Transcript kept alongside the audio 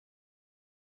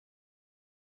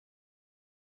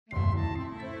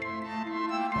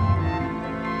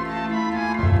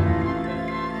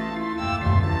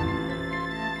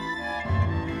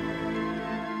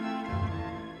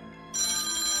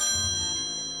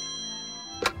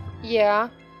Yeah,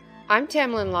 I'm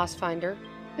TamLynn Lost Finder.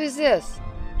 Who's this?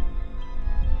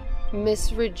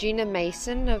 Miss Regina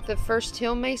Mason of the First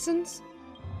Hill Masons?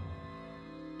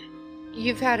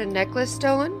 You've had a necklace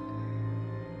stolen?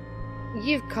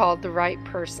 You've called the right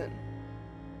person.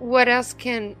 What else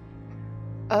can...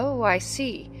 Oh, I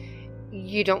see.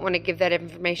 You don't want to give that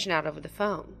information out over the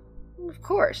phone. Of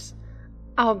course.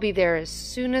 I'll be there as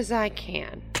soon as I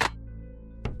can.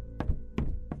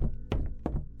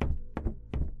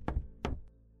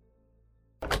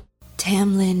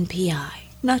 TamLynn P.I.,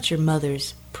 not your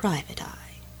mother's private eye.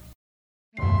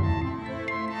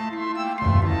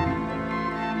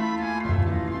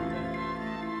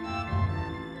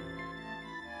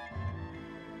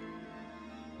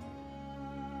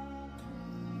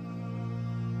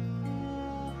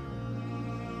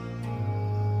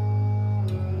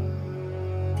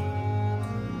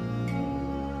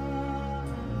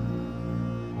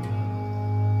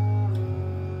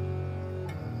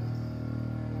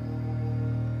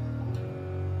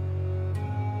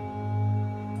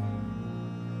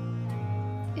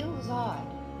 It was odd,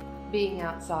 being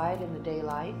outside in the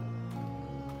daylight.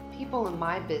 People in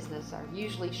my business are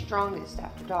usually strongest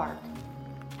after dark.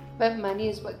 But money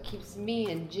is what keeps me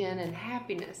and Jen in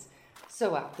happiness,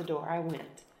 so out the door I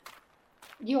went.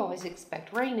 You always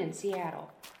expect rain in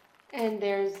Seattle, and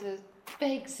there's a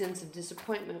vague sense of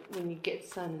disappointment when you get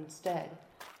sun instead.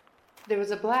 There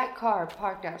was a black car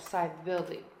parked outside the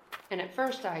building, and at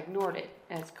first I ignored it,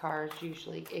 as cars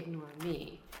usually ignore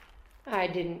me. I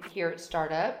didn't hear it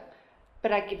start up,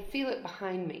 but I could feel it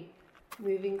behind me,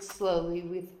 moving slowly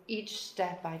with each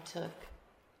step I took.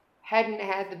 Hadn't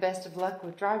had the best of luck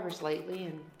with drivers lately,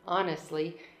 and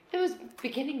honestly, it was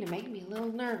beginning to make me a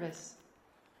little nervous.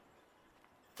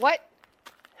 What?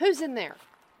 Who's in there?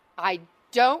 I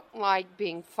don't like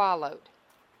being followed.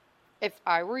 If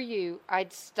I were you,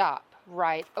 I'd stop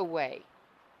right away.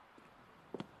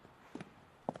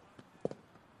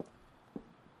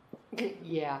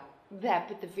 Yeah. That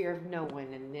put the fear of no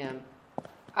one in them.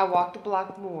 I walked a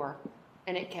block more,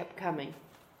 and it kept coming,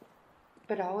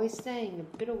 but always staying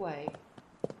a bit away.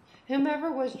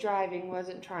 Whomever was driving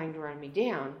wasn't trying to run me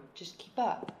down, just keep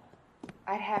up.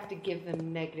 I'd have to give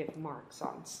them negative marks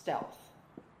on stealth.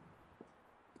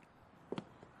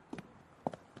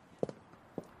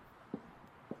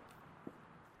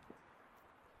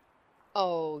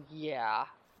 Oh, yeah.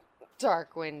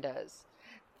 Dark windows.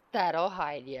 That'll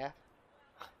hide ya.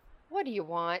 What do you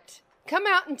want? Come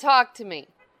out and talk to me.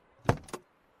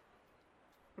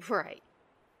 Right.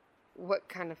 What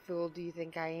kind of fool do you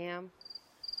think I am?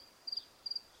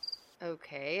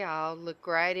 Okay, I'll look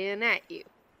right in at you.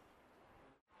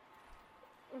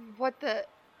 What the...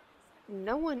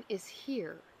 No one is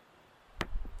here.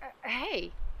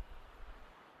 Hey.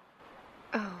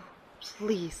 Oh,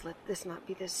 please let this not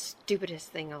be the stupidest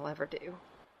thing I'll ever do.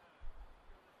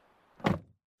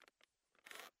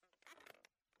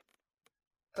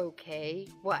 Okay,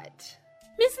 what?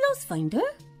 Miss Losefinder?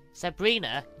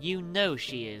 Sabrina, you know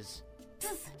she is.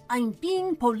 I'm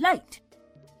being polite.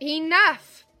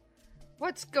 Enough!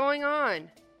 What's going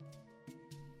on?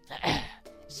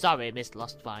 Sorry, Miss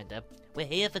Lostfinder. We're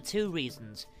here for two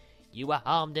reasons. You were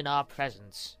harmed in our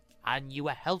presence, and you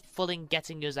were helpful in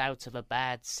getting us out of a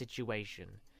bad situation.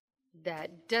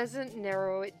 That doesn't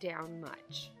narrow it down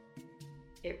much.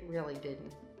 It really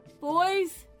didn't.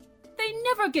 Boys, they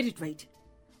never get it right.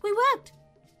 We worked,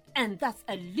 and that's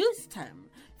a loose term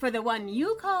for the one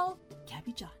you call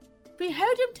Cabby John. We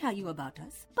heard him tell you about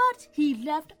us, but he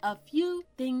left a few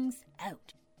things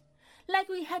out. Like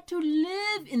we had to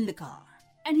live in the car,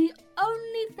 and he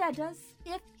only fed us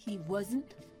if he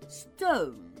wasn't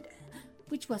stoned,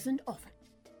 which wasn't often.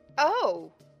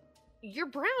 Oh, you're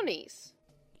brownies.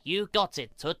 You got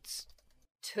it, Toots.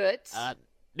 Toots?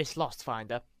 Miss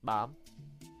Lostfinder, Mom.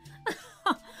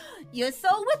 You're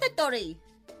so with it, Dory.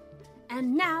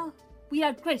 And now we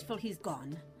are grateful he's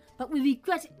gone, but we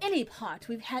regret any part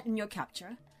we've had in your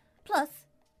capture. Plus,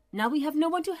 now we have no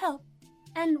one to help,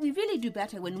 and we really do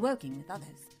better when working with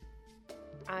others.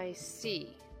 I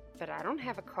see, but I don't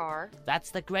have a car.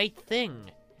 That's the great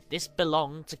thing. This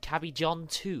belonged to Cabby John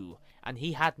too, and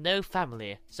he had no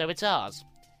family, so it's ours.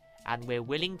 And we're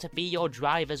willing to be your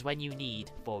drivers when you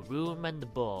need, for room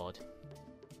and board.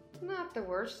 Not the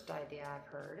worst idea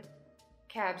I've heard.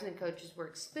 Cabs and coaches were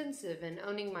expensive, and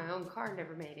owning my own car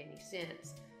never made any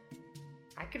sense.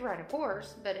 I could ride a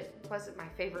horse, but it wasn't my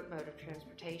favorite mode of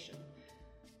transportation.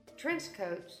 Trench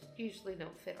coats usually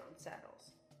don't fit on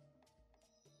saddles.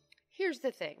 Here's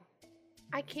the thing.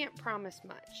 I can't promise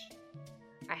much.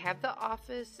 I have the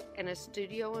office and a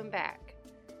studio and back,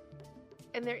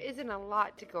 and there isn't a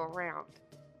lot to go around.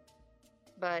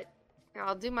 but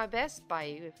I'll do my best by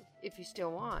you if you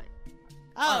still want.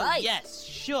 Oh, right. yes,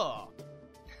 sure.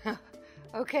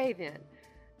 Okay then.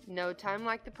 No time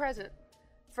like the present.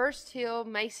 First Hill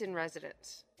Mason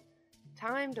residence.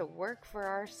 Time to work for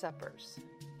our suppers.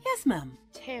 Yes, ma'am.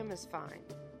 Tam is fine.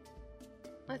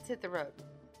 Let's hit the road.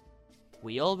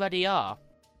 We already are.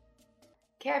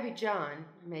 Cabby John,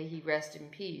 may he rest in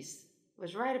peace,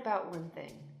 was right about one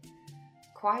thing.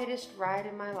 Quietest ride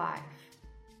in my life.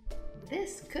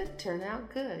 This could turn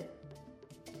out good.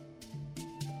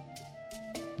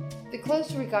 The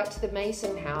closer we got to the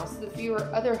Mason house, the fewer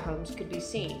other homes could be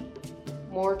seen.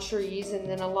 More trees and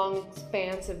then a long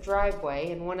expanse of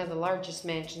driveway and one of the largest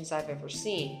mansions I've ever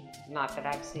seen. Not that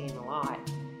I've seen a lot.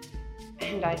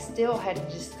 And I still had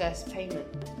to discuss payment.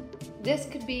 This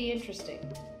could be interesting.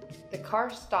 The car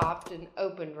stopped and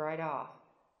opened right off.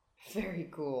 Very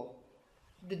cool.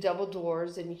 The double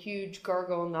doors and huge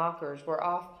gargoyle knockers were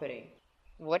off-putting.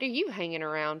 What are you hanging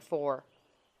around for?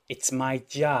 It's my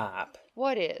job.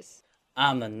 What is?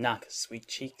 I'm the knocker, sweet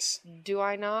cheeks. Do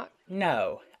I knock?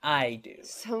 No, I do.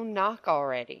 So knock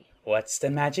already. What's the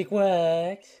magic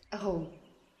word? Oh,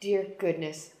 dear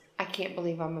goodness. I can't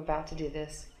believe I'm about to do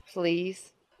this.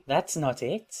 Please? That's not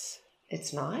it.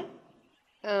 It's not?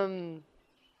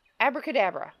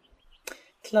 Abracadabra.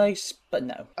 Close, but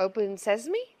no. Open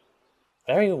sesame?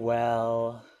 Very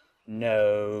well.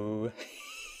 No.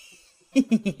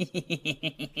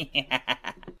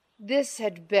 This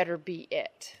had better be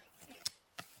it.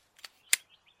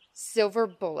 Silver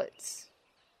bullets.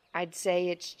 I'd say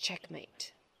it's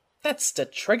checkmate. That's the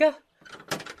trigger.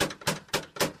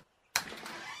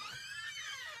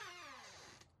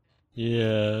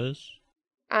 Yes.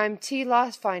 I'm T.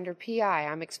 Lossfinder, P.I.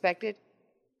 I'm expected.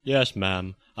 Yes,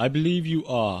 ma'am. I believe you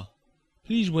are.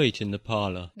 Please wait in the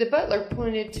parlor. The butler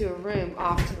pointed to a room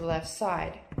off to the left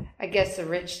side. I guess the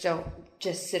rich don't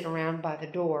just sit around by the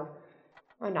door.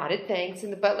 I nodded thanks,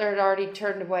 and the butler had already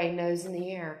turned away, nose in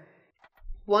the air.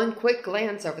 One quick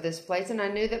glance over this place, and I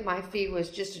knew that my fee was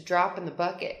just a drop in the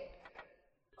bucket.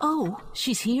 Oh,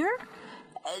 she's here?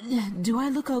 Do I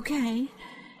look okay?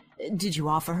 Did you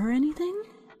offer her anything?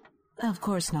 Of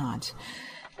course not.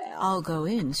 I'll go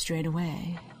in straight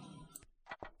away.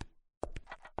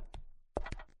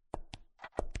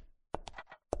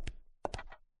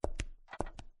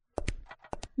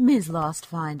 Ms.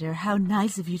 Lostfinder, how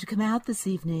nice of you to come out this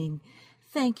evening.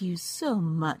 Thank you so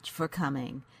much for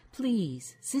coming.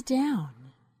 Please, sit down.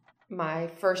 My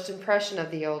first impression of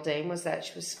the old dame was that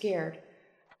she was scared.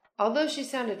 Although she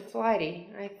sounded flighty,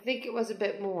 I think it was a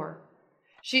bit more.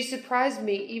 She surprised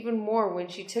me even more when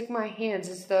she took my hands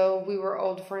as though we were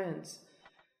old friends.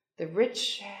 The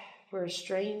rich were a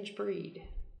strange breed.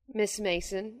 Miss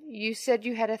Mason, you said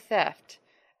you had a theft.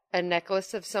 A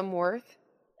necklace of some worth?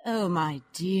 Oh, my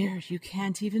dear, you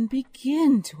can't even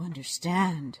begin to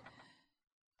understand.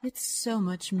 It's so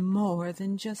much more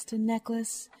than just a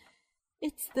necklace.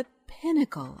 It's the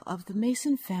pinnacle of the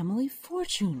Mason family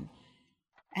fortune,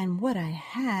 and what I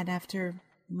had after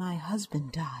my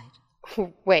husband died.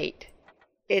 Wait,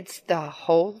 it's the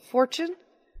whole fortune?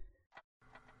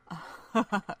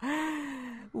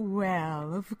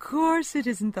 Well, of course it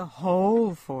isn't the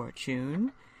whole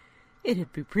fortune.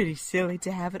 It'd be pretty silly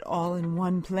to have it all in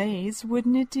one place,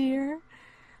 wouldn't it, dear?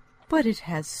 But it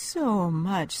has so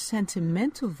much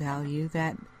sentimental value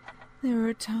that there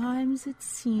are times it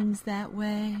seems that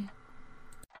way.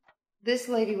 This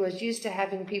lady was used to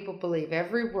having people believe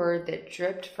every word that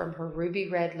dripped from her ruby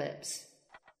red lips.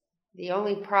 The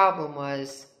only problem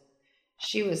was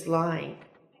she was lying,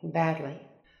 and badly.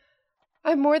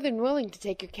 I'm more than willing to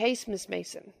take your case, Miss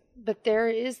Mason, but there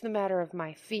is the matter of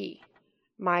my fee.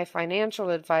 My financial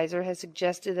advisor has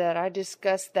suggested that I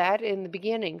discuss that in the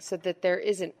beginning so that there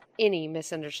isn't any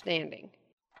misunderstanding.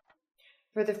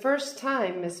 For the first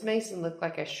time, Miss Mason looked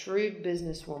like a shrewd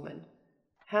businesswoman.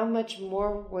 How much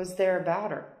more was there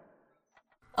about her?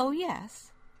 Oh,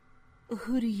 yes.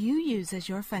 Who do you use as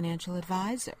your financial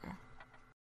advisor?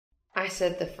 I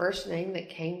said the first name that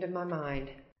came to my mind.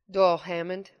 Doyle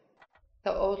Hammond.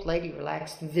 The old lady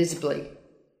relaxed visibly.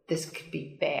 This could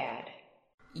be bad.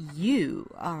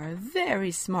 You are a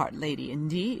very smart lady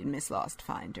indeed, Miss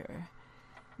Lostfinder.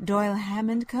 Doyle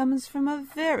Hammond comes from a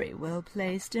very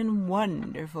well-placed and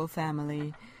wonderful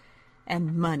family,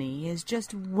 and money is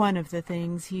just one of the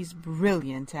things he's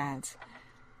brilliant at.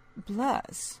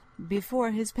 Plus,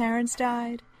 before his parents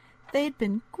died, they'd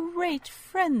been great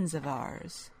friends of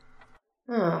ours.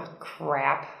 Oh,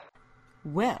 crap.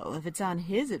 Well, if it's on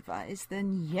his advice,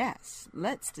 then yes,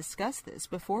 let's discuss this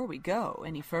before we go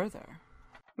any further.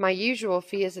 My usual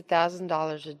fee is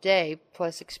 $1,000 a day,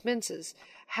 plus expenses.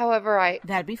 However,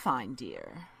 That'd be fine,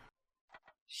 dear.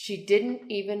 She didn't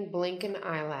even blink an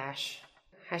eyelash.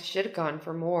 I should have gone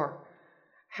for more.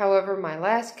 However, my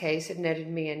last case had netted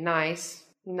me a nice,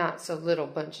 not so little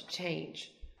bunch of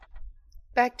change.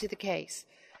 Back to the case.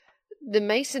 The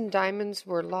Mason diamonds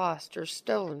were lost or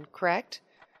stolen, correct?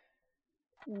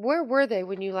 Where were they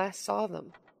when you last saw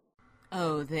them?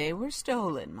 Oh, they were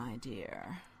stolen, my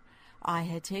dear. I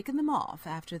had taken them off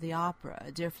after the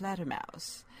opera, dear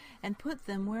Flattermouse, and put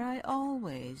them where I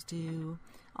always do,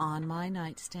 on my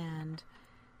nightstand.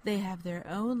 They have their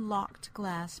own locked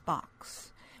glass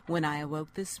box. When I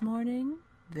awoke this morning,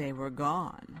 they were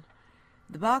gone.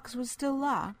 The box was still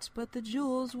locked, but the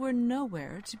jewels were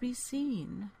nowhere to be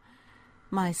seen.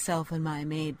 Myself and my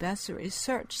maid Bessery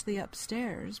searched the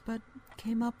upstairs, but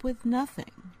came up with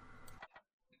nothing.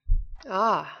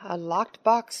 Ah, a locked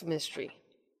box mystery.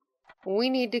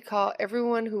 We need to call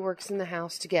everyone who works in the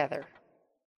house together.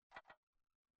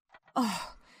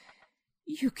 Oh,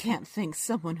 you can't think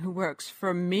someone who works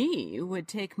for me would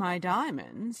take my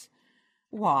diamonds.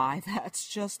 Why, that's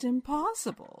just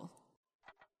impossible.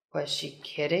 Was she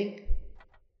kidding?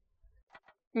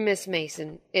 Miss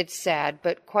Mason, it's sad,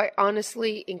 but quite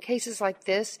honestly, in cases like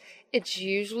this, it's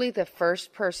usually the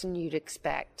first person you'd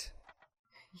expect.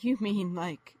 You mean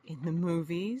like in the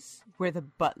movies, where the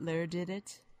butler did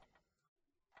it?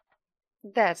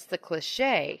 That's the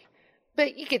cliché,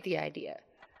 but you get the idea.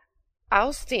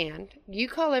 I'll stand. You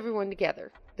call everyone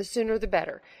together. The sooner the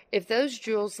better. If those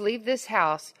jewels leave this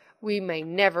house, we may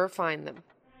never find them.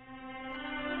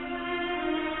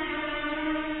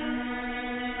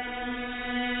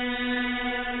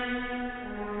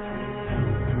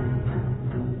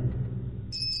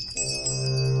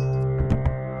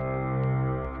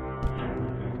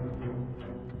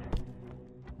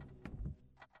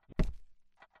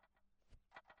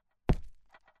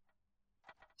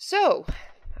 So,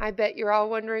 I bet you're all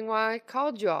wondering why I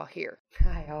called you all here.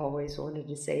 I always wanted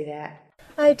to say that.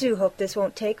 I do hope this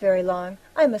won't take very long.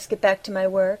 I must get back to my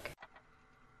work.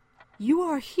 You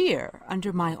are here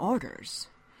under my orders.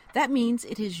 That means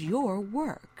it is your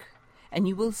work, and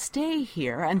you will stay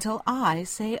here until I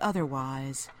say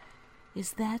otherwise.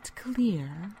 Is that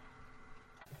clear?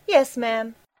 Yes,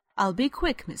 ma'am. I'll be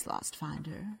quick, Miss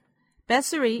Lostfinder.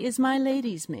 Bessery is my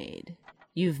lady's maid.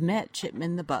 You've met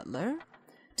Chipman the butler.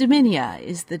 Dominia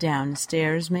is the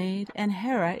downstairs maid, and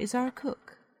Hera is our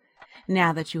cook.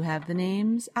 Now that you have the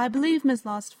names, I believe, Miss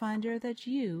Lostfinder, that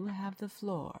you have the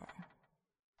floor.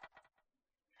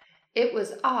 It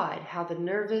was odd how the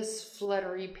nervous,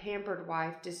 fluttery, pampered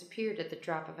wife disappeared at the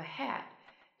drop of a hat,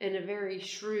 and a very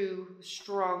shrew,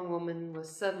 strong woman was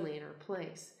suddenly in her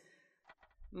place.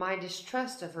 My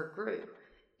distrust of her grew,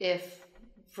 if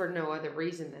for no other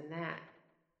reason than that.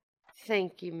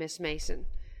 Thank you, Miss Mason.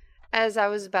 As I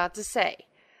was about to say,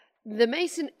 the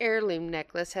Mason heirloom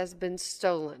necklace has been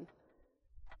stolen.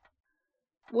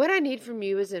 What I need from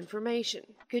you is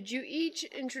information. Could you each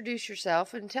introduce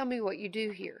yourself and tell me what you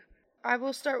do here? I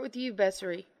will start with you,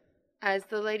 Bessery. As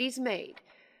the lady's maid,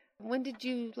 when did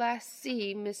you last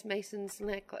see Miss Mason's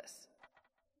necklace?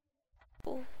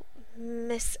 Oh,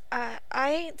 Miss, I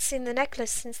ain't seen the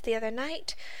necklace since the other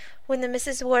night, when the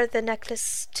missus wore the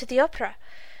necklace to the opera.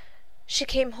 She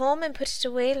came home and put it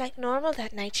away like normal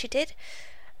that night, she did.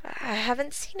 I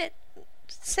haven't seen it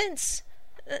since.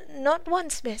 Not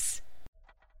once, miss.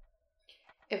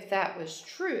 If that was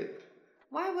true,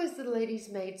 why was the lady's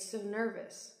maid so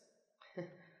nervous?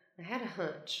 I had a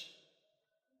hunch.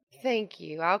 Thank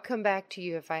you. I'll come back to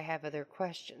you if I have other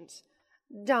questions.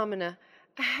 Domina,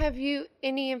 have you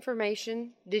any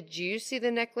information? Did you see the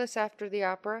necklace after the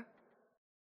opera?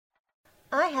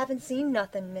 I haven't seen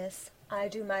nothing, miss. I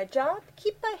do my job,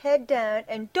 keep my head down,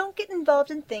 and don't get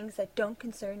involved in things that don't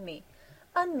concern me,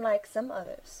 unlike some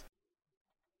others.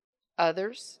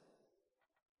 Others?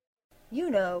 You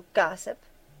know, gossip.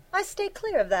 I stay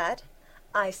clear of that.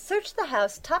 I searched the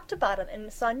house top to bottom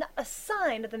and saw not a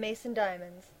sign of the Mason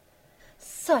diamonds.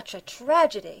 Such a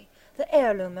tragedy, the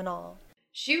heirloom and all.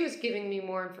 She was giving me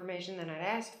more information than I'd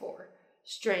asked for.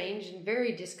 Strange and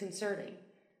very disconcerting.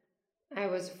 I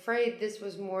was afraid this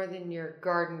was more than your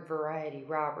garden variety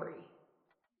robbery.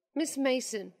 Miss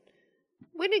Mason,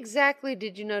 when exactly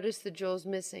did you notice the jewels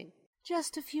missing?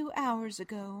 Just a few hours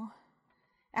ago.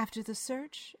 After the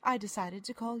search, I decided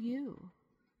to call you.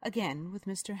 Again, with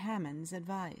Mr. Hammond's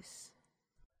advice.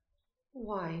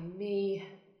 Why me?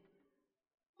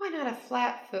 Why not a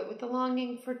flatfoot with a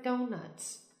longing for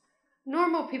donuts?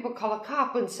 Normal people call a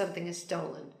cop when something is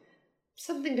stolen.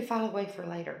 Something to file away for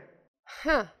later.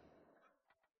 Huh.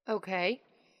 Okay.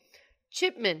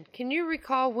 Chipman, can you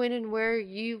recall when and where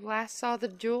you last saw the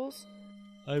jewels?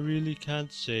 I really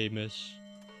can't say, miss.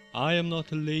 I am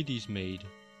not a lady's maid,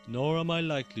 nor am I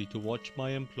likely to watch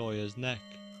my employer's neck.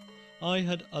 I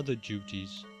had other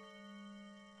duties.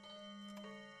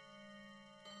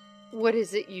 What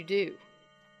is it you do?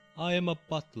 I am a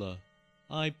butler.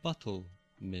 I buttle,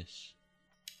 miss.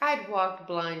 I'd walked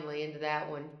blindly into that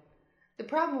one. The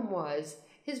problem was,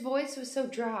 his voice was so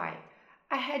dry.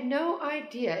 I had no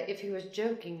idea if he was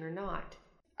joking or not.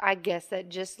 I guess that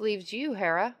just leaves you,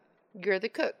 Hera. You're the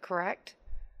cook, correct?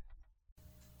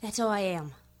 That's all I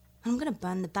am. I'm going to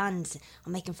burn the buns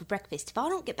I'm making for breakfast if I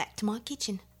don't get back to my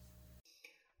kitchen.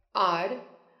 Odd.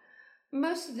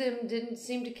 Most of them didn't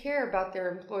seem to care about their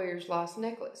employer's lost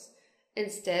necklace.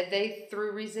 Instead, they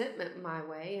threw resentment my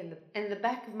way, and the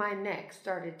back of my neck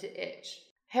started to itch.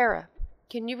 Hera,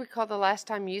 can you recall the last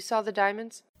time you saw the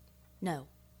diamonds? No.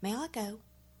 May I go?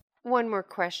 One more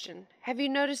question. Have you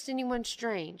noticed anyone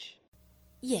strange?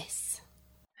 Yes.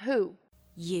 Who?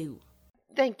 You.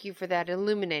 Thank you for that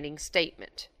illuminating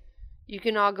statement. You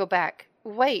can all go back.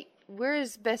 Wait, where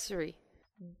is Bessary?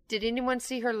 Did anyone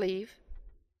see her leave?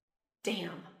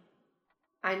 Damn.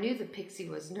 I knew the pixie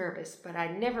was nervous, but I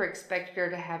never expected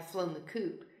her to have flown the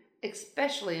coop,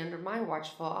 especially under my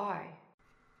watchful eye.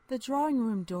 The drawing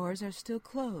room doors are still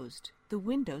closed, the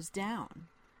windows down.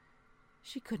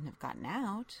 She couldn't have gotten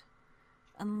out,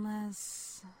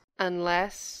 unless...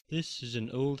 Unless? This is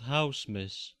an old house,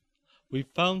 miss. We've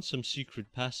found some secret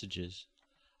passages,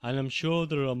 and I'm sure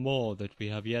there are more that we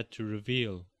have yet to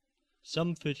reveal.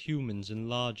 Some fit humans and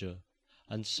larger,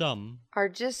 and some... are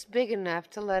just big enough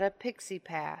to let a pixie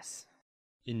pass.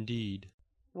 Indeed.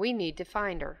 We need to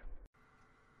find her.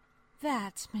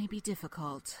 That may be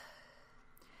difficult.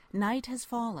 Night has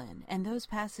fallen, and those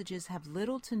passages have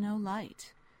little to no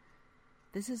light.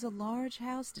 This is a large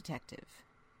house, Detective.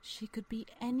 She could be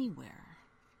anywhere.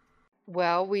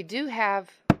 Well, we do have...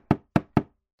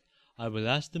 I will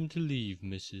ask them to leave,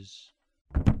 Mrs.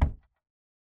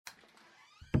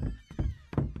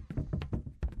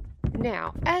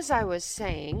 Now, as I was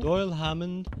saying... Doyle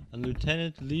Hammond and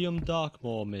Lieutenant Liam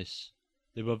Darkmoor, miss.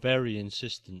 They were very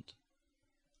insistent.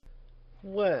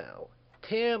 Well,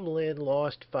 TamLynn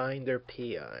lost finder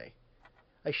P.I.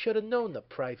 I should have known the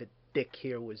private dick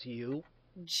here was you.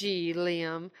 Gee,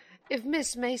 Liam, if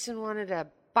Miss Mason wanted to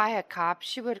buy a cop,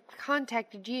 she would have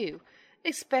contacted you,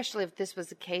 especially if this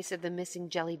was a case of the missing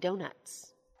jelly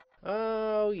donuts.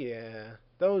 Oh, yeah.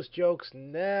 Those jokes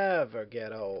never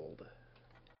get old.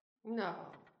 No,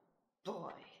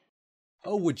 boy.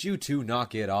 Oh, would you two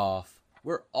knock it off?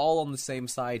 We're all on the same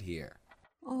side here.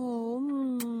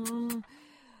 Oh,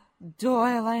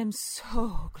 Doyle, I am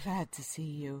so glad to see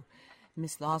you.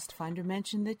 Miss Lostfinder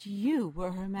mentioned that you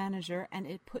were her manager, and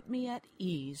it put me at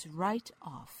ease right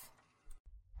off.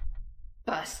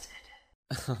 Busted.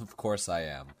 Of course I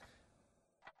am.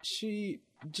 She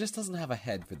just doesn't have a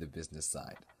head for the business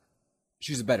side.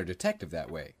 She's a better detective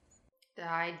that way.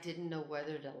 I didn't know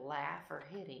whether to laugh or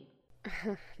hit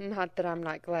him. Not that I'm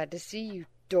not glad to see you,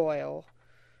 Doyle.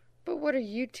 But what are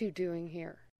you two doing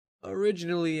here?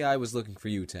 Originally, I was looking for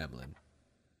you, TamLynn.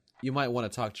 You might want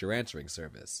to talk to your answering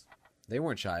service. They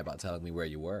weren't shy about telling me where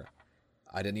you were.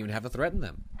 I didn't even have to threaten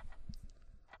them.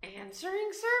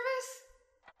 Answering service?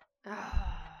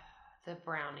 Ah, the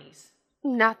brownies.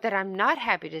 Not that I'm not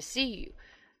happy to see you,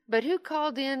 but who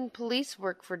called in police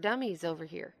work for dummies over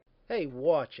here? Hey,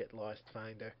 watch it, Lost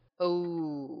Finder.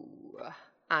 Oh,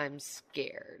 I'm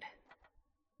scared.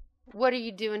 What are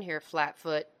you doing here,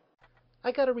 Flatfoot?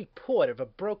 I got a report of a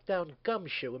broke-down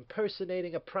gumshoe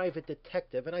impersonating a private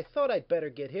detective, and I thought I'd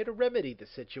better get here to remedy the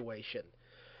situation.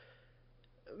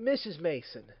 Mrs.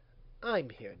 Mason, I'm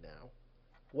here now.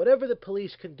 Whatever the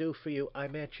police can do for you,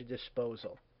 I'm at your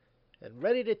disposal, and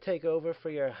ready to take over for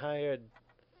your hired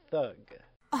thug.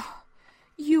 Oh,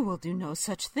 you will do no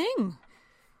such thing.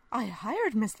 I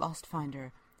hired Miss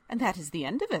Lostfinder, and that is the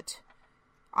end of it.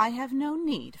 I have no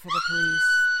need for the police.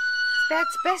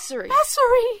 That's Bessary.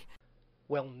 Bessary!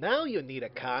 Well, now you need a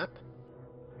cop.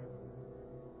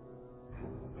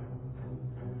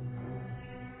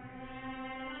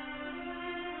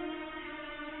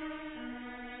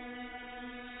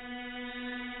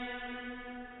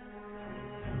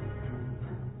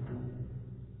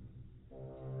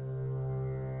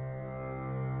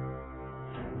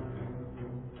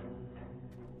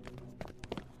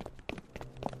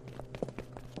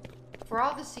 For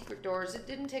all the secret doors, it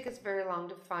didn't take us very long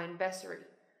to find Bessary,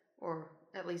 or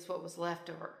at least what was left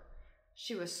of her.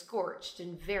 She was scorched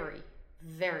and very,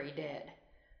 very dead.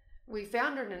 We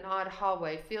found her in an odd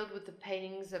hallway filled with the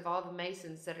paintings of all the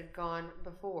masons that had gone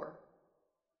before.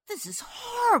 This is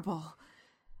horrible.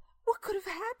 What could have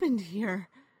happened here?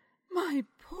 My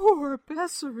poor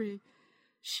Bessery.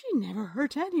 She never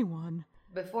hurt anyone.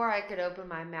 Before I could open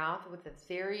my mouth with a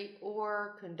theory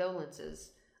or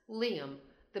condolences, Liam,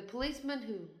 the policeman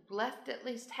who left at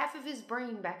least half of his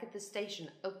brain back at the station,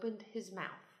 opened his mouth.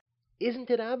 Isn't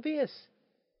it obvious?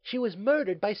 She was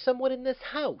murdered by someone in this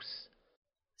house.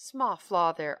 Small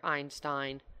flaw there,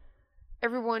 Einstein.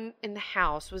 Everyone in the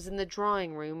house was in the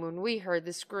drawing room when we heard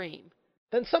the scream.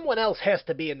 Then someone else has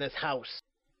to be in this house.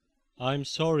 I'm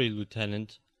sorry,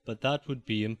 Lieutenant, but that would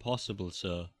be impossible,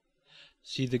 sir.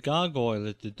 See, the gargoyle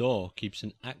at the door keeps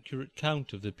an accurate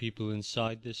count of the people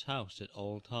inside this house at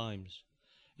all times.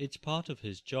 It's part of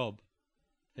his job.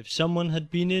 If someone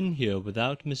had been in here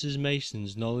without Mrs.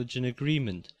 Mason's knowledge and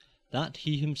agreement, that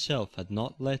he himself had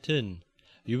not let in,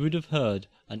 you would have heard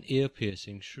an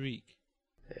ear-piercing shriek.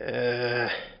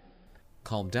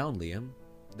 Calm down, Liam.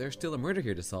 There's still a murder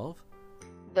here to solve.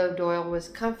 Though Doyle was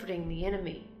comforting the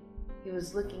enemy, he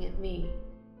was looking at me.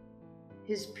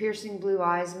 His piercing blue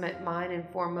eyes met mine, and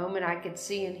for a moment I could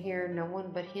see and hear no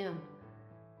one but him.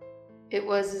 It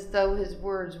was as though his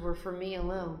words were for me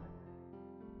alone,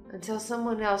 until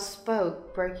someone else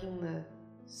spoke, breaking the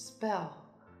spell.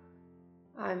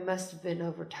 I must have been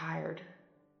overtired.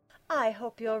 I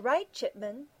hope you're right,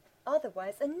 Chipman.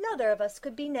 Otherwise, another of us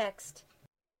could be next.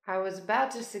 I was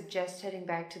about to suggest heading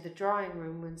back to the drawing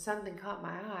room when something caught my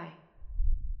eye.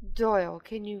 Doyle,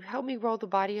 can you help me roll the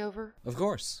body over? Of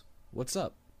course. What's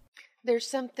up? There's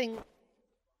something...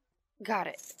 Got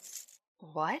it.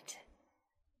 What?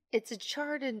 It's a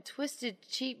charred and twisted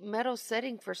cheap metal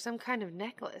setting for some kind of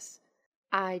necklace.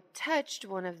 I touched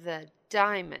one of the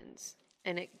diamonds,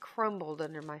 and it crumbled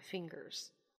under my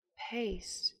fingers.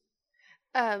 Paste.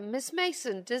 Miss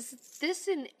Mason, does this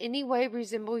in any way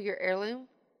resemble your heirloom?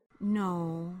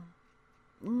 No.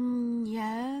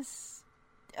 Yes.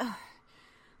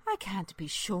 I can't be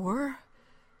sure.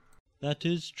 That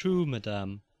is true,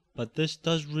 madame, but this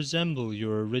does resemble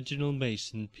your original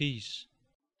Mason piece.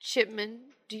 Chipman,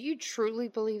 do you truly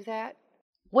believe that?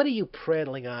 What are you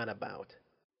prattling on about?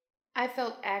 I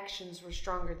felt actions were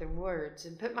stronger than words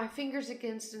and put my fingers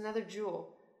against another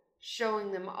jewel,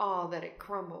 showing them all that it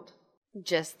crumbled.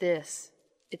 Just this.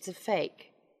 It's a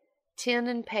fake. Tin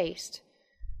and paste.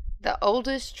 The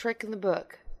oldest trick in the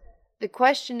book. The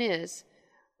question is,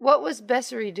 what was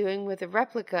Bessery doing with a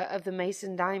replica of the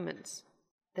Mason diamonds?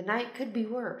 The night could be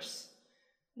worse.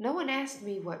 No one asked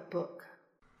me what book.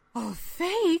 Oh,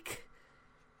 fake?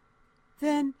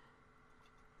 Then...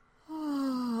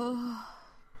 Oh...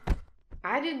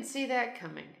 I didn't see that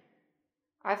coming.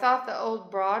 I thought the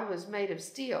old broad was made of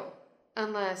steel,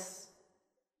 unless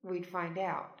we'd find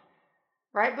out.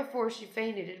 Right before she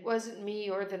fainted, it wasn't me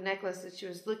or the necklace that she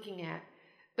was looking at,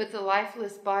 but the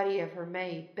lifeless body of her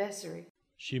maid, Bessery.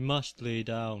 She must lay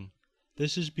down.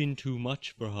 This has been too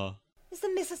much for her. Is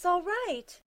the missus all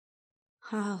right?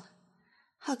 I'll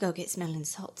go get smelling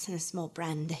salts and a small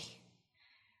brandy.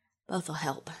 Both'll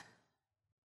help.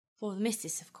 For the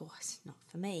missus, of course, not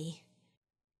for me.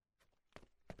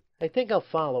 I think I'll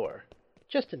follow her,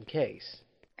 just in case.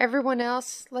 Everyone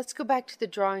else, let's go back to the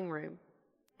drawing room.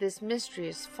 This mystery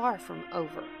is far from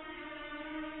over.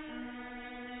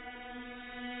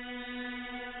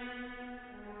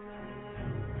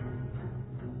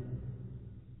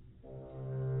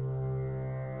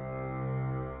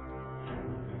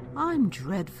 I'm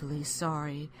dreadfully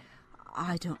sorry.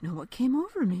 I don't know what came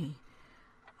over me.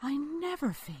 I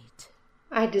never faint.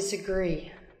 I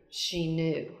disagree. She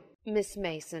knew. Miss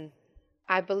Mason,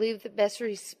 I believe that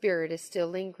Bessery's spirit is still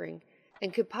lingering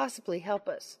and could possibly help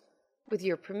us. With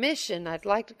your permission, I'd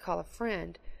like to call a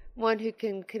friend, one who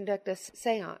can conduct a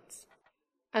seance.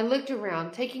 I looked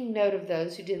around, taking note of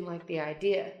those who didn't like the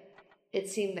idea. It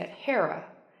seemed that Hera,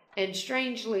 and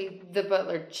strangely the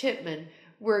butler Chipman,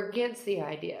 were against the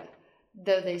idea,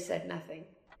 though they said nothing.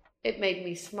 It made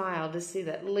me smile to see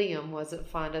that Liam wasn't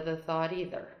fond of the thought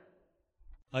either.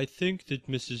 I think that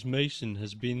Mrs. Mason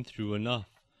has been through enough.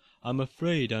 I'm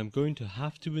afraid I'm going to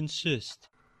have to insist.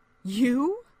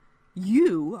 You?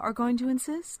 You are going to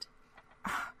insist?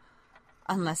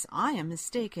 Unless I am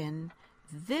mistaken,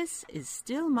 this is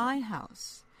still my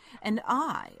house, and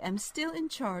I am still in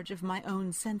charge of my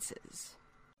own senses.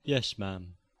 Yes,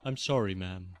 ma'am. I'm sorry,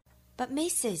 ma'am. But me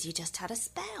says you just had a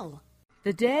spell.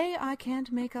 The day I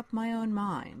can't make up my own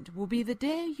mind will be the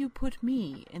day you put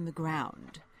me in the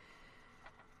ground.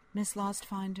 Miss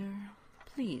Lostfinder,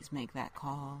 please make that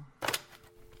call.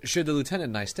 Should the lieutenant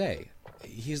and I stay?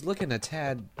 He's looking a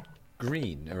tad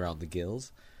green around the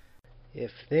gills.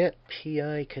 If that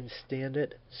P.I. can stand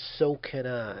it, so can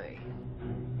I.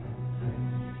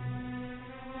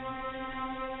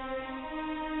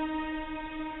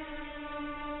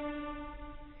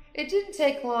 It didn't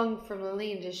take long for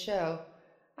Lillian to show.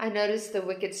 I noticed the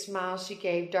wicked smile she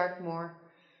gave Darkmoor.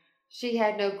 She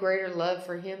had no greater love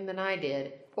for him than I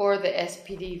did, or the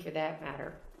SPD for that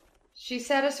matter. She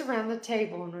sat us around the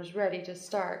table and was ready to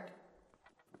start.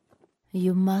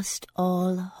 You must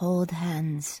all hold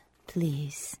hands,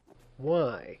 please.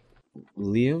 Why?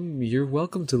 Liam, you're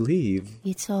welcome to leave.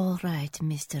 It's all right,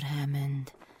 Mr.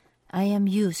 Hammond. I am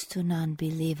used to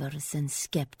non-believers and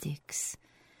skeptics.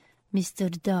 Mr.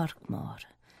 Darkmoor,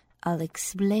 I'll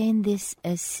explain this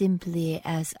as simply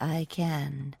as I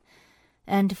can,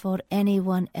 and for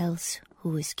anyone else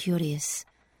who is curious.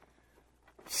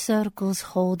 Circles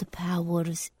hold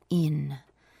powers in.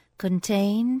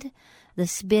 Contained, the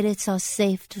spirits are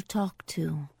safe to talk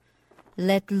to.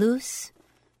 Let loose,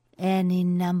 any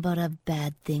number of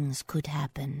bad things could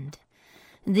happen.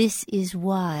 This is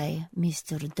why,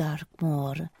 Mr.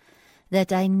 Darkmoor,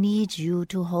 that I need you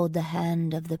to hold the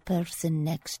hand of the person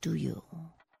next to you.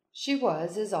 She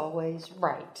was, as always,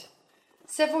 right.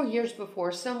 Several years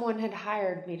before, someone had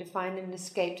hired me to find an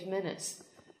escaped menace.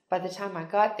 By the time I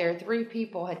got there, 3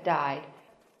 people had died,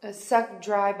 sucked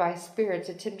dry by spirits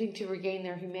attempting to regain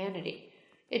their humanity.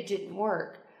 It didn't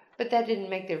work, but that didn't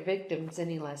make their victims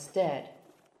any less dead.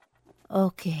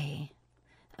 Okay.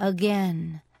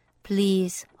 Again,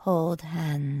 please hold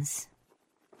hands.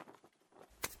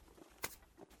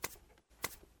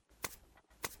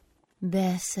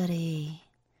 Bessary,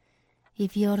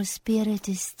 if your spirit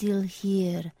is still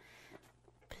here,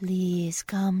 please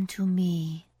come to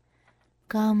me.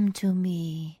 Come to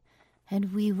me,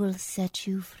 and we will set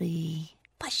you free.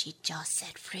 But she just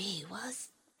set free was,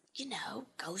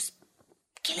 goes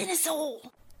killing us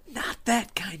all. Not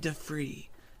that kind of free.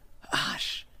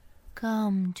 Hush.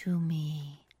 Come to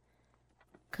me.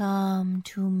 Come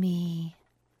to me.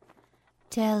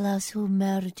 Tell us who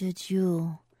murdered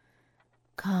you.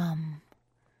 Come.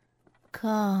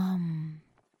 Come.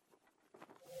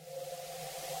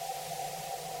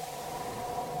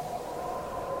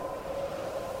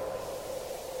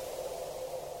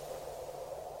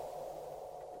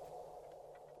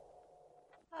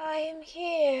 I am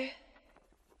here.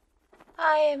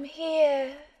 I am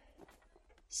here.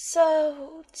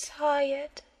 So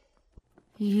tired.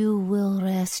 You will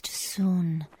rest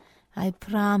soon. I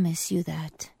promise you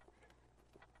that.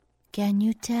 Can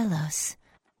you tell us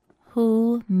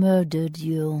who murdered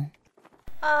you?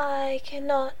 I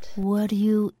cannot. Were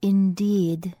you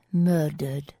indeed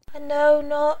murdered? I know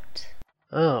not.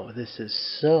 Oh, this is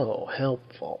so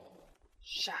helpful.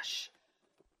 Shush.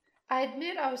 I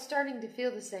admit I was starting to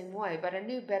feel the same way, but I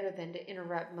knew better than to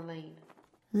interrupt Malene.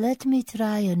 Let me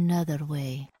try another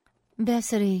way.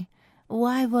 Bessary,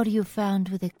 why were you found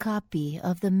with a copy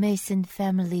of the Mason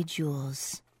family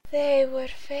jewels? They were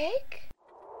fake?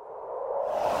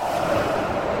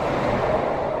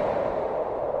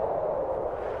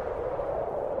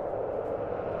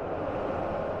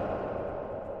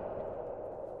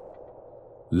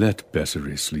 Let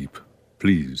Bessary sleep,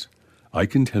 please. I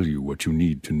can tell you what you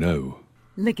need to know.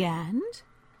 Ligand?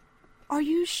 Are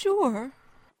you sure?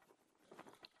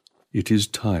 It is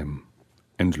time,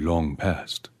 and long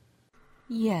past.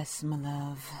 Yes, my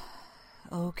love.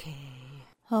 Okay.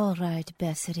 All right,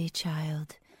 Bessary,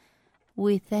 child.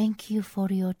 We thank you for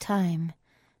your time.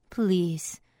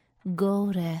 Please,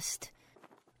 go rest,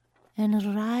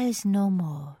 and rise no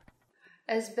more.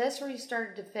 As Bessary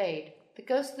started to fade, the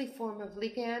ghostly form of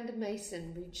Ligand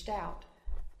Mason reached out,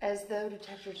 as though to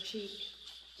touch her cheek.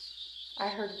 I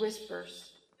heard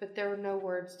whispers, but there were no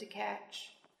words to catch.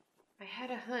 I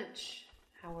had a hunch,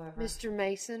 however. Mr.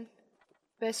 Mason,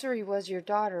 Bessary was your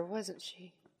daughter, wasn't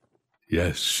she?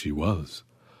 Yes, she was.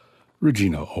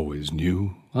 Regina always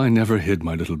knew. I never hid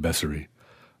my little Bessary.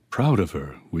 Proud of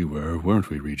her we were, weren't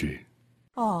we, Regie?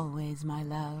 Always, my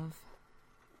love.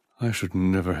 I should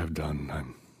never have done.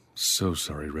 I'm so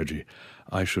sorry, Reggie.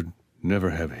 I should never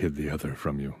have hid the other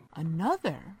from you.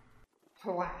 Another?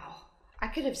 Wow. I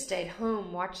could have stayed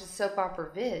home, watching soap opera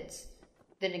vids.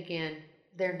 Then again,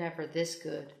 they're never this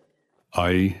good.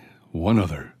 One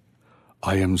other.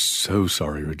 I am so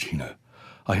sorry, Regina.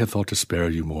 I had thought to spare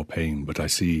you more pain, but I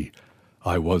see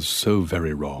I was so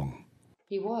very wrong.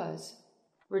 He was.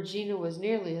 Regina was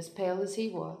nearly as pale as he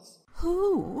was.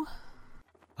 Who?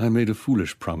 I made a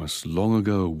foolish promise long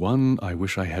ago, one I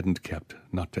wish I hadn't kept,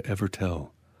 not to ever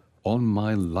tell. On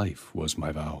my life was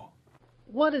my vow.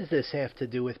 What does this have to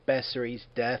do with Bessary's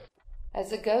death?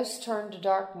 As the ghost turned to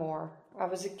Darkmoor, I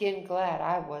was again glad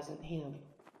I wasn't him.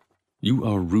 You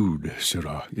are rude,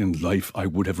 Sirrah. In life I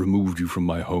would have removed you from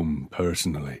my home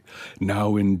personally.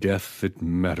 Now in death it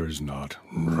matters not.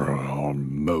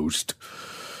 Almost.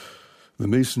 The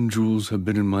Mason jewels have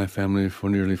been in my family for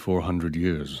nearly 400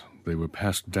 years. They were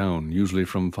passed down, usually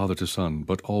from father to son,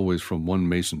 but always from one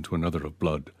Mason to another of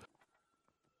blood.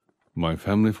 My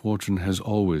family fortune has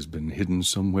always been hidden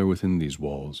somewhere within these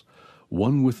walls.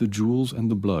 One with the jewels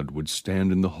and the blood would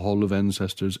stand in the Hall of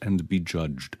Ancestors and be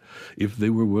judged. If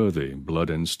they were worthy, blood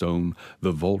and stone,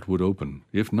 the vault would open.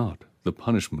 If not, the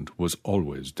punishment was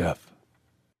always death.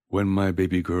 When my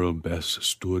baby girl Bess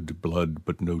stood, blood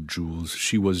but no jewels,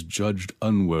 she was judged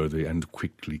unworthy and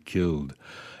quickly killed.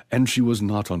 And she was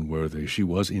not unworthy, she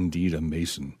was indeed a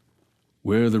Mason.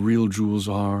 Where the real jewels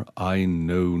are, I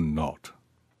know not.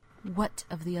 What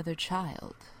of the other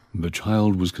child? The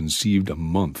child was conceived a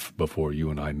month before you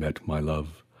and I met, my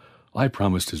love. I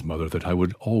promised his mother that I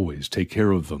would always take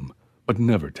care of them, but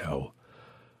never tell.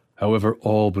 However,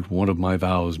 all but one of my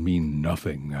vows mean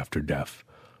nothing after death.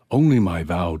 Only my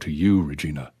vow to you,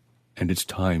 Regina, and it's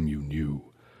time you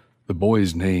knew. The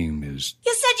boy's name is...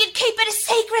 You said you'd keep it a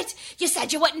secret! You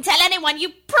said you wouldn't tell anyone!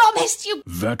 You promised you...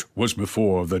 That was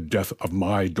before the death of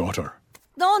my daughter.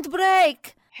 Don't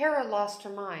break! Hera lost her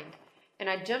mind, and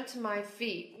I jumped to my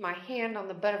feet, my hand on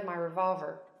the butt of my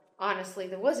revolver. Honestly,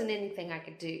 there wasn't anything I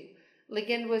could do.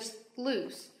 Legend was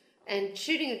loose, and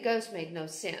shooting a ghost made no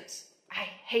sense. I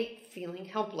hate feeling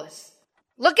helpless.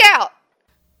 Look out!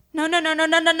 No.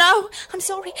 I'm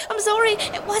sorry.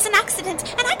 It was an accident.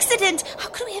 How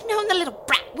could we have known the little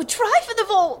brat would try for the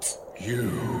vault?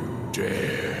 You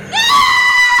dare.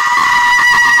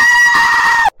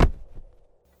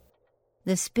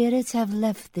 The spirits have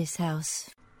left this house.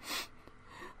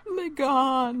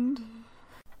 Begone.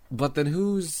 But then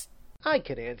who's... I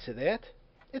can answer that.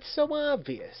 It's so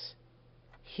obvious.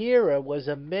 Hera was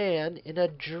a man in a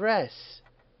dress.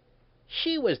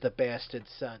 She was the bastard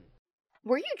son.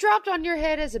 Were you dropped on your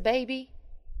head as a baby?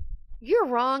 You're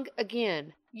wrong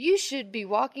again. You should be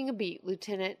walking a beat,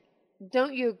 Lieutenant.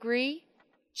 Don't you agree,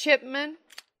 Chipman?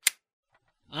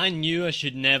 I knew I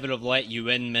should never have let you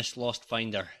in, Miss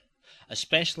Lostfinder.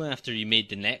 Especially after you made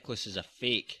the necklaces a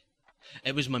fake.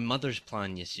 It was my mother's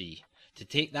plan, you see, to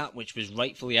take that which was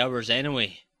rightfully ours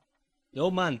anyway. The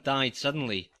old man died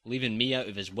suddenly, leaving me out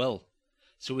of his will,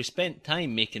 so we spent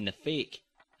time making the fake.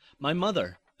 My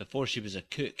mother, before she was a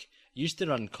cook, used to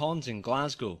run cons in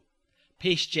Glasgow.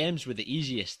 Paste gems were the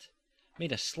easiest.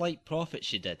 Made a slight profit,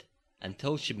 she did,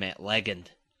 until she met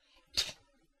Legend.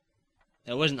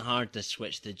 It wasn't hard to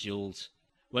switch the jewels.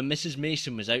 When Mrs.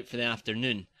 Mason was out for the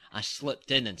afternoon, I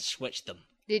slipped in and switched them.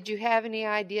 Did you have any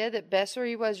idea that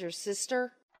Bessery was your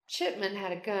sister? Chipman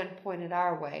had a gun pointed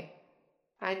our way.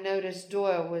 I noticed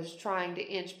Doyle was trying to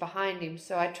inch behind him,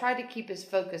 so I tried to keep his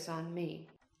focus on me.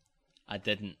 I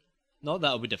didn't. Not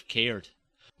that I would have cared.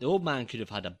 The old man could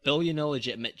have had 1 billion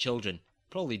illegitimate children.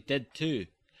 Probably did too.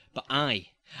 But I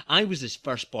was his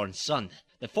firstborn son.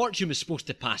 The fortune was supposed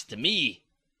to pass to me.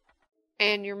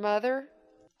 And your mother?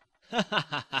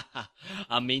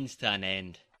 A means to an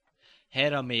end.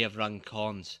 Hera may have run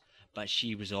cons, but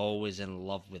she was always in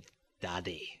love with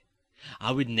Daddy.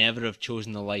 I would never have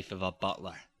chosen the life of a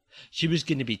butler. She was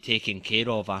going to be taken care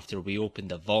of after we opened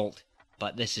the vault,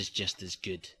 but this is just as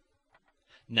good.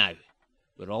 Now,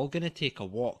 we're all going to take a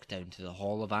walk down to the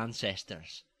Hall of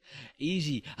Ancestors.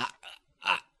 Easy.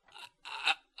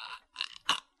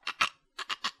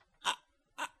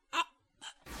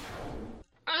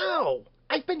 Ow!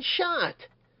 I've been shot!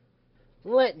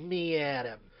 Let me at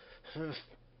him.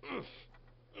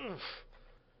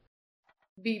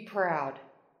 Be proud.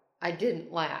 I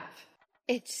didn't laugh.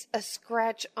 It's a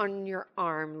scratch on your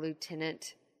arm,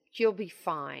 Lieutenant. You'll be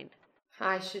fine.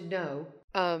 I should know.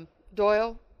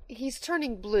 Doyle, he's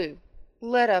turning blue.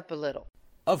 Let up a little.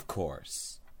 Of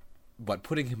course. But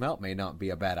putting him out may not be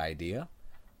a bad idea.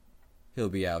 He'll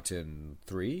be out in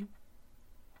 3,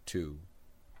 2,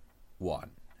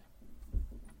 1.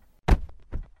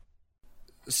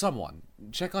 Someone,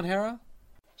 check on Hera?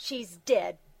 She's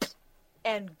dead.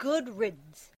 And good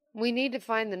riddance. We need to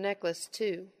find the necklace,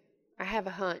 too. I have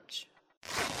a hunch.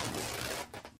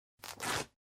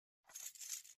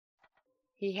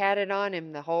 He had it on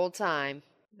him the whole time.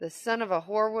 The son of a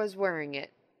whore was wearing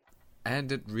it.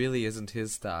 And it really isn't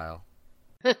his style.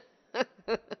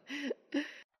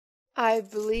 I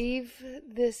believe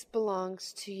this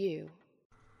belongs to you.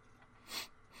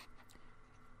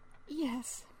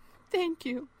 Yes, thank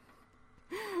you.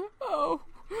 Oh,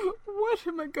 what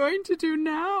am I going to do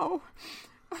now?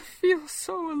 I feel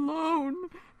so alone.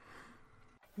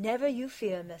 Never you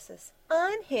fear, missus.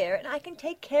 I'm here and I can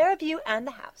take care of you and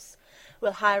the house.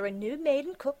 We'll hire a new maid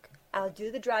and cook. I'll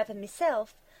do the driving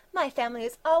myself. My family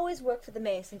has always worked for the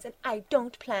Masons, and I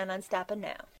don't plan on stopping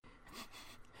now.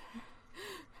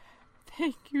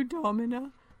 Thank you,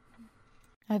 Domina.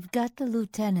 I've got the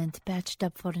lieutenant patched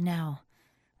up for now,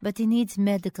 but he needs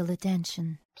medical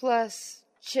attention. Plus,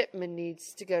 Chipman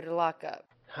needs to go to lockup.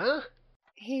 Huh?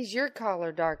 He's your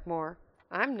caller, Darkmoor.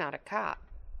 I'm not a cop.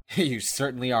 You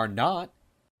certainly are not.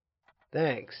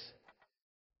 Thanks.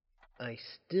 I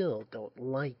still don't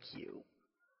like you.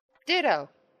 Ditto.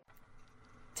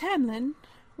 TamLynn,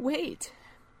 wait.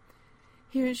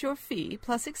 Here's your fee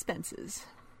plus expenses,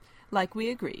 like we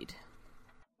agreed.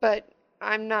 But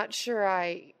I'm not sure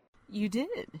You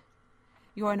did.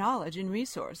 Your knowledge and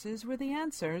resources were the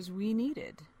answers we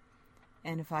needed.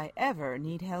 And if I ever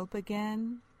need help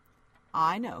again,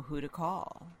 I know who to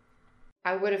call.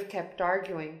 I would have kept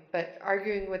arguing, but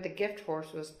arguing with the gift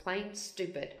horse was plain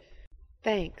stupid.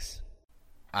 Thanks.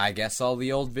 I guess all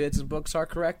the old vids and books are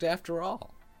correct after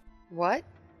all. What?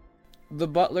 The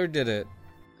butler did it.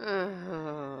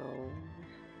 Oh.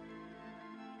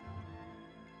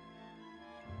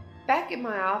 Back in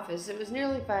my office, it was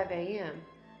nearly 5 a.m.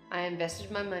 I invested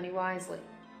my money wisely.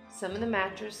 Some in the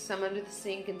mattress, some under the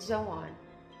sink, and so on.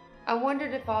 I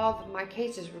wondered if all of my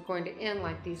cases were going to end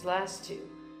like these last two,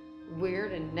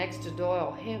 Weird and next to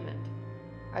Doyle Hammond.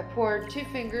 I poured 2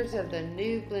 fingers of the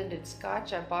new blended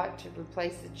scotch I bought to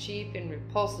replace the cheap and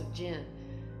repulsive gin,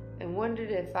 and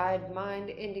wondered if I'd mind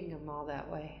ending them all that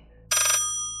way.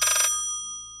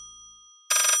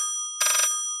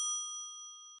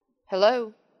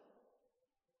 Hello?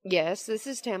 Yes, this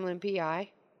is TamLynn P.I.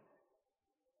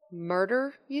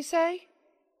 Murder, you say?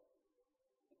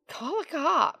 Call a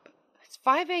cop. It's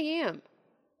 5 a.m.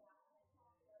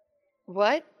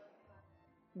 What?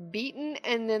 Beaten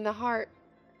and then the heart.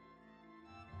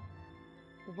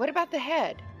 What about the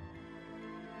head?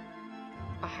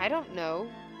 I don't know.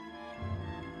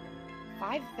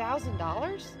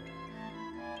 $5,000?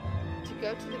 To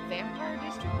go to the vampire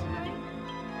district tonight?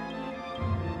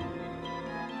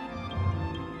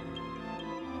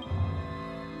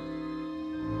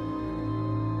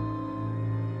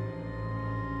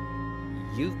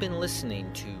 You've been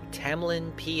listening to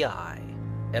TamLynn P.I.,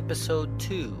 Episode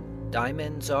 2,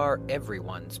 Diamonds Are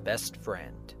Everyone's Best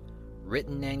Friend.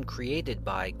 Written and created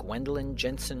by Gwendolyn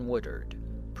Jensen Woodard.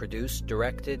 Produced,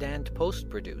 directed, and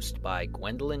post-produced by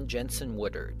Gwendolyn Jensen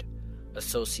Woodard.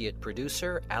 Associate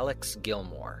producer Alex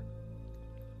Gilmore.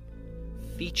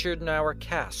 Featured in our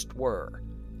cast were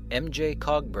MJ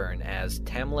Cogburn as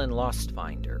TamLynn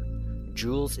Lostfinder,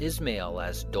 Jules Ismail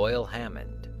as Doyle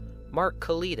Hammond, Mark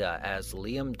Kalita as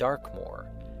Liam Darkmoor,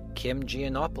 Kim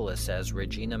Giannopoulos as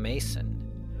Regina Mason,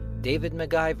 David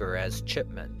MacGyver as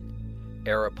Chipman,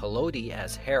 Era Pelodi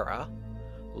as Hera,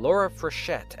 Laura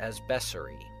Frechette as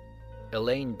Bessary,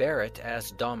 Elaine Barrett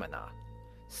as Domina,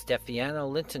 Steffiana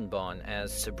Lintenbaum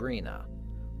as Sabrina,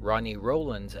 Ronnie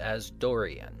Rowlands as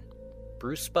Dorian,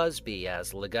 Bruce Busby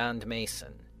as Legand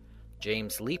Mason,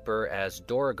 James Leeper as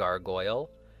Dora Gargoyle,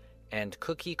 and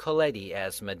Cookie Coletti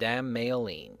as Madame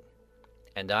Mayoline.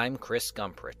 And I'm Chris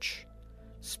Gumprich.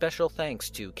 Special thanks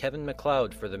to Kevin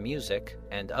MacLeod for the music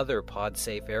and other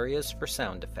PodSafe areas for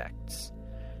sound effects.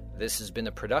 This has been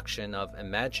a production of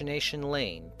Imagination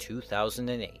Lane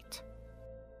 2008.